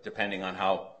earlier depending on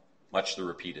how much the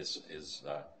repeat is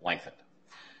lengthened.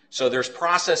 So there's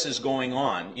processes going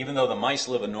on, even though the mice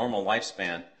live a normal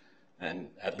lifespan, and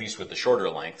at least with the shorter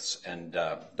lengths, and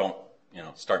don't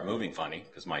start moving funny,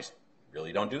 because mice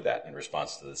really don't do that in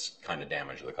response to this kind of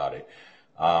damage of the caudate.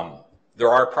 There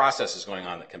are processes going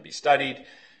on that can be studied.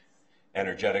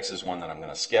 Energetics is one that I'm going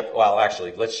to skip. Well,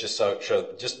 actually, let's just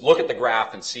just look at the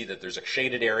graph and see that there's a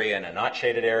shaded area and a not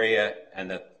shaded area,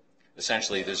 and that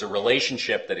essentially there's a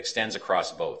relationship that extends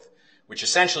across both, which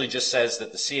essentially just says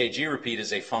that the CAG repeat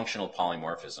is a functional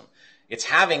polymorphism. It's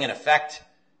having an effect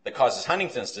that causes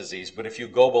Huntington's disease, but if you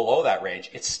go below that range,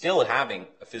 it's still having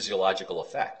a physiological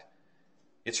effect.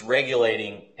 It's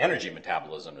regulating energy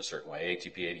metabolism in a certain way,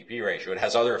 ATP-ADP ratio. It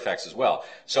has other effects as well.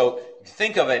 So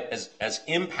think of it as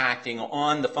impacting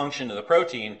on the function of the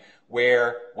protein,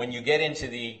 where when you get into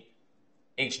the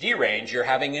HD range, you're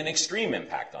having an extreme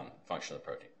impact on the function of the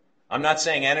protein. I'm not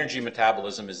saying energy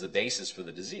metabolism is the basis for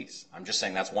the disease. I'm just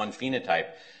saying that's one phenotype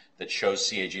that shows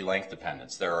CAG length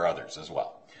dependence. There are others as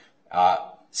well.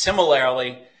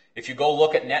 Similarly, if you go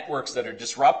look at networks that are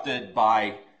disrupted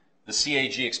by the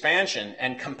CAG expansion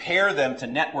and compare them to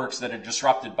networks that are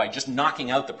disrupted by just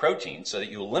knocking out the protein so that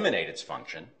you eliminate its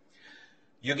function,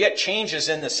 you get changes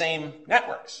in the same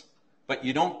networks, but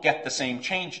you don't get the same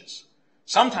changes.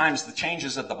 Sometimes the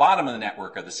changes at the bottom of the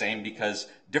network are the same because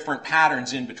different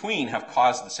patterns in between have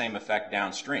caused the same effect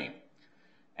downstream.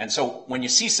 And so when you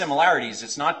see similarities,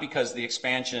 it's not because the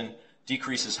expansion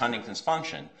decreases Huntington's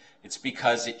function. It's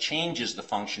because it changes the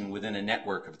function within a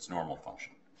network of its normal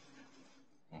function.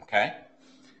 Okay?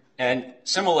 And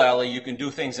similarly, you can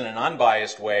do things in an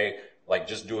unbiased way, like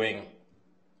just doing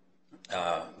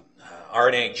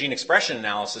RNA gene expression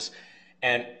analysis,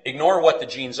 and ignore what the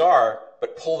genes are,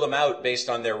 but pull them out based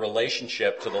on their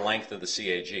relationship to the length of the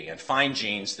CAG, and find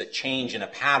genes that change in a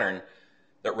pattern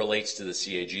that relates to the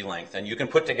CAG length. And you can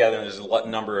put together, there's a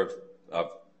number of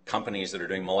companies that are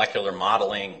doing molecular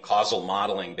modeling, causal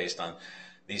modeling based on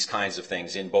these kinds of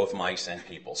things in both mice and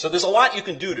people. So there's a lot you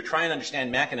can do to try and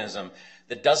understand mechanism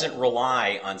that doesn't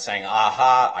rely on saying,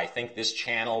 aha, I think this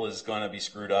channel is going to be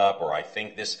screwed up, or I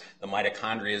think the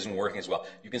mitochondria isn't working as well.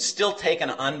 You can still take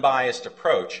an unbiased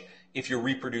approach if you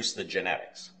reproduce the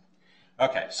genetics.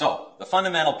 Okay, so the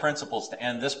fundamental principles to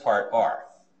end this part are,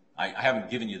 I haven't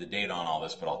given you the data on all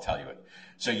this, but I'll tell you it.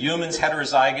 So humans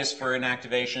heterozygous for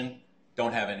inactivation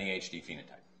don't have any HD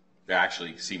phenotype. They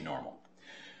actually seem normal.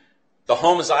 The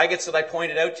homozygotes that I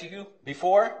pointed out to you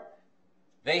before,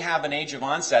 they have an age of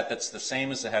onset that's the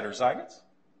same as the heterozygotes.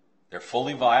 They're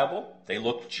fully viable. They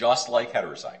look just like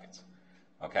heterozygotes.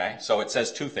 Okay, so it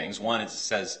says two things. One is it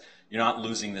says you're not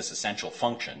losing this essential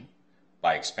function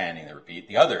by expanding the repeat.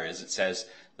 The other is it says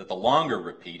that the longer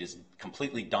repeat is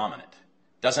completely dominant.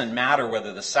 Doesn't matter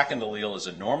whether the second allele is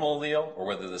a normal allele or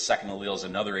whether the second allele is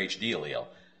another HD allele.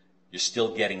 You're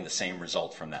still getting the same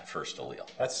result from that first allele.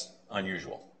 That's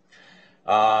unusual.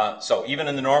 So even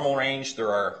in the normal range,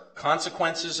 there are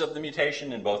consequences of the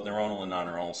mutation in both neuronal and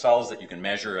non-neuronal cells that you can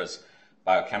measure as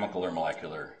biochemical or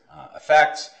molecular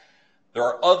effects. There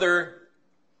are other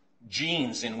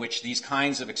genes in which these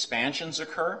kinds of expansions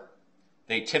occur.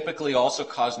 They typically also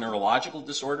cause neurological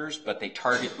disorders, but they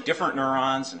target different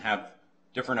neurons and have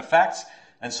different effects.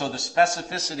 And so the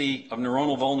specificity of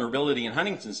neuronal vulnerability in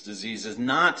Huntington's disease is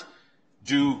not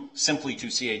due simply to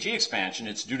CAG expansion.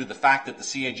 It's due to the fact that the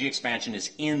CAG expansion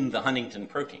is in the Huntington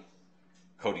protein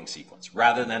coding sequence,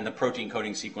 rather than the protein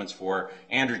coding sequence for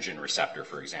androgen receptor,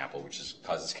 for example, which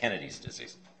causes Kennedy's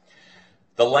disease.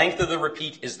 The length of the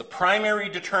repeat is the primary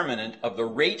determinant of the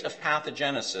rate of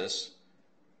pathogenesis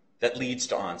that leads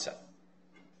to onset.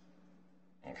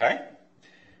 Okay?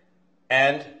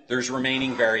 And there's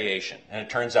remaining variation. And it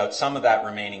turns out some of that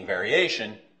remaining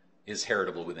variation is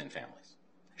heritable within families.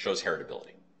 Shows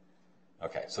heritability.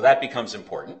 Okay, so that becomes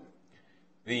important.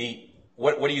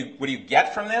 What do you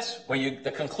get from this? Well,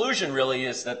 the conclusion really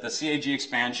is that the CAG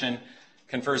expansion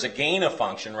confers a gain of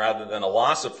function rather than a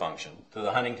loss of function to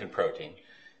the Huntington protein.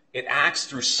 It acts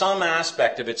through some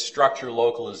aspect of its structure,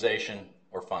 localization,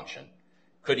 or function.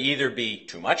 Could either be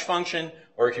too much function,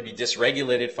 or it could be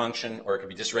dysregulated function, or it could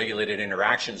be dysregulated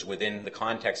interactions within the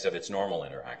context of its normal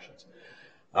interactions.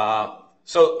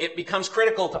 So it becomes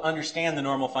critical to understand the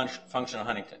normal function of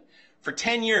Huntington. For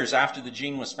 10 years after the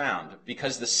gene was found,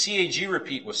 because the CAG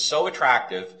repeat was so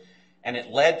attractive and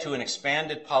it led to an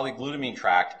expanded polyglutamine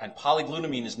tract, and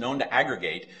polyglutamine is known to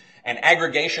aggregate, and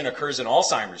aggregation occurs in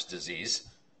Alzheimer's disease,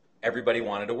 everybody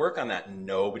wanted to work on that.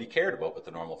 Nobody cared about what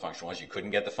the normal function was. You couldn't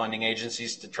get the funding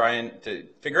agencies to try and to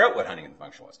figure out what Huntington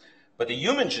function was. But the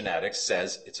human genetics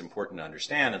says it's important to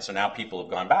understand, and so now people have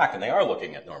gone back and they are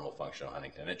looking at normal function of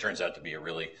Huntington. It turns out to be a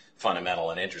really fundamental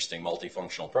and interesting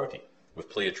multifunctional protein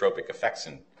with pleiotropic effects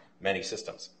in many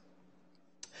systems.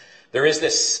 There is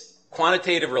this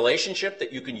quantitative relationship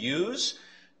that you can use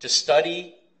to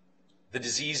study the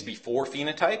disease before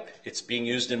phenotype. It's being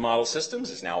used in model systems.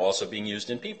 It's now also being used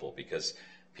in people because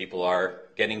people are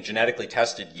getting genetically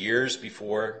tested years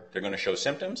before they're going to show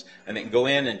symptoms. And they can go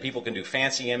in and people can do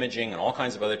fancy imaging and all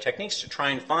kinds of other techniques to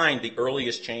try and find the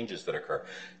earliest changes that occur.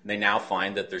 And they now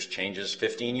find that there's changes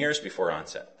 15 years before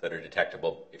onset that are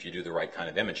detectable if you do the right kind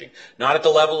of imaging. Not at the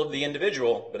level of the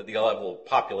individual, but at the level of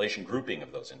population grouping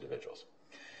of those individuals.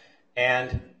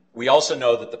 And we also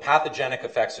know that the pathogenic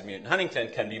effects of mutant Huntington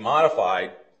can be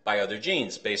modified by other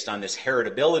genes based on this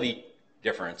heritability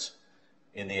difference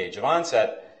in the age of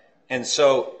onset. And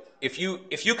so if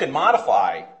you can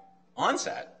modify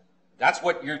onset, that's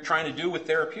what you're trying to do with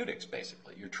therapeutics,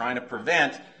 basically. You're trying to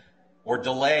prevent or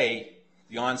delay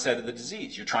the onset of the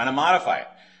disease. You're trying to modify it.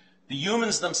 The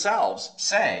humans themselves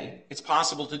say it's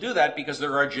possible to do that because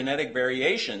there are genetic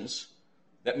variations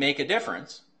that make a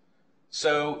difference.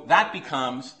 So that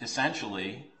becomes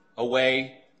essentially a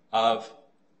way of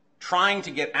trying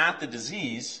to get at the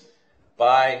disease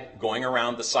by going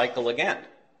around the cycle again.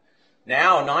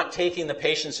 Now, not taking the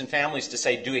patients and families to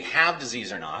say, do we have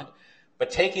disease or not,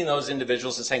 but taking those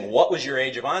individuals and saying, what was your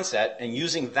age of onset, and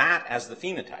using that as the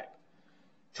phenotype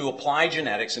to apply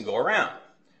genetics and go around.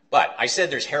 But I said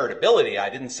there's heritability. I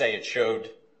didn't say it showed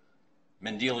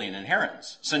Mendelian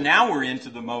inheritance. So now we're into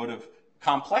the mode of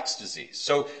complex disease.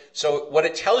 So what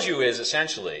it tells you is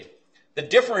essentially the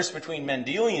difference between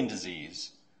Mendelian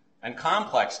disease and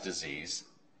complex disease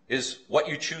is what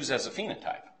you choose as a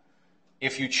phenotype.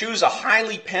 If you choose a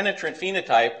highly penetrant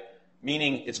phenotype,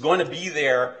 meaning it's going to be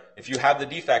there, if you have the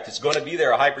defect, it's going to be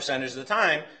there a high percentage of the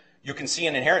time, you can see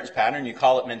an inheritance pattern, you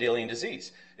call it Mendelian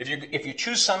disease. If you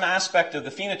choose some aspect of the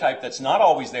phenotype that's not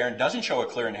always there and doesn't show a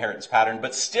clear inheritance pattern,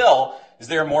 but still is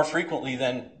there more frequently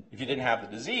than if you didn't have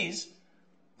the disease,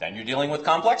 then you're dealing with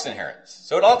complex inheritance.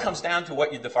 So it all comes down to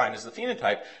what you define as the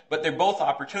phenotype, but they're both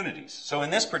opportunities. So in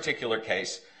this particular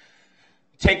case,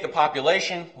 take the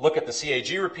population, look at the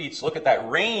CAG repeats, look at that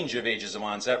range of ages of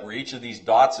onset where each of these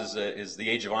dots is the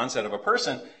age of onset of a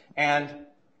person, and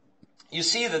you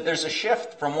see that there's a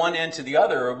shift from one end to the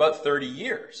other of about 30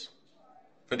 years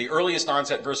for the earliest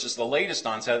onset versus the latest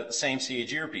onset at the same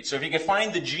CAG repeat. So if you could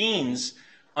find the genes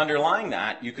underlying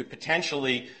that, you could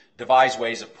potentially devise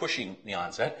ways of pushing the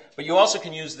onset, but you also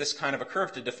can use this kind of a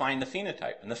curve to define the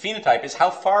phenotype. And the phenotype is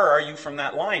how far are you from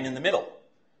that line in the middle?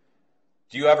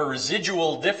 Do you have a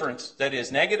residual difference that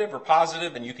is negative or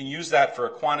positive? And you can use that for a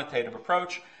quantitative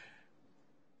approach.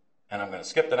 And I'm going to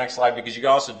skip the next slide because you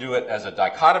can also do it as a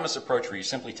dichotomous approach where you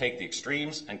simply take the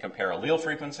extremes and compare allele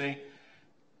frequency.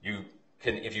 You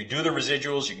if you do the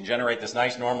residuals, you can generate this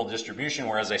nice normal distribution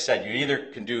where, as I said, you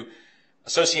either can do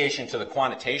association to the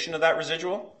quantitation of that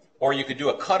residual, or you could do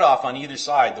a cutoff on either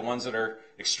side, the ones that are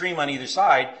extreme on either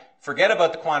side, forget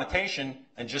about the quantitation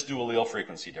and just do allele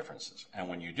frequency differences. And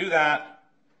when you do that,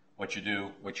 what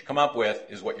you come up with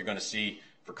is what you're going to see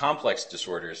for complex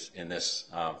disorders in this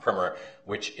primer,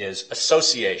 which is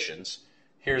associations.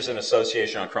 Here's an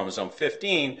association on chromosome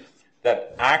 15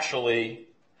 that actually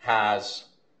has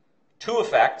two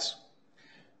effects.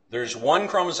 There's one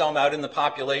chromosome out in the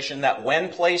population that, when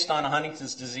placed on a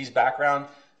Huntington's disease background,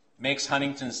 makes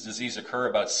Huntington's disease occur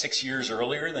about 6 years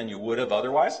earlier than you would have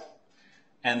otherwise.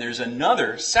 And there's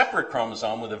another separate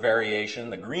chromosome with a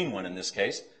variation, the green one in this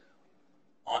case,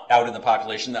 out in the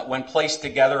population that, when placed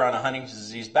together on a Huntington's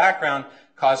disease background,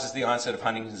 causes the onset of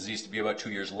Huntington's disease to be about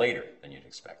 2 years later than you'd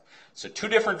expect. So two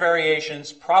different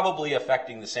variations, probably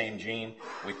affecting the same gene.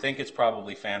 We think it's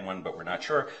probably FAN1, but we're not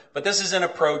sure. But this is an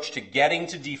approach to getting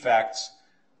to defects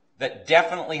that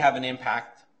definitely have an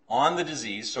impact on the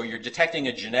disease. So you're detecting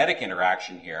a genetic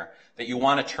interaction here that you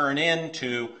want to turn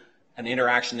into an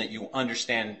interaction that you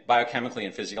understand biochemically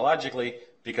and physiologically,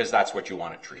 because that's what you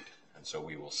want to treat. And so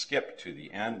we will skip to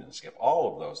the end and skip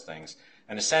all of those things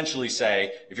and essentially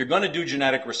say, if you're going to do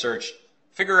genetic research,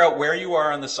 figure out where you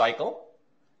are on the cycle.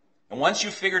 And once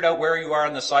you've figured out where you are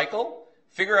in the cycle,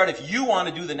 figure out if you want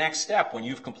to do the next step when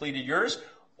you've completed yours,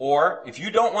 or if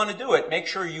you don't want to do it, make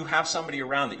sure you have somebody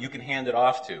around that you can hand it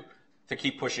off to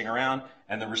keep pushing around,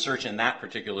 and the research in that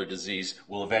particular disease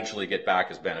will eventually get back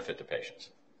as benefit to patients.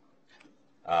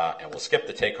 And we'll skip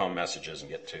the take-home messages and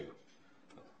get to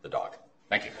the dog.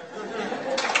 Thank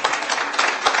you.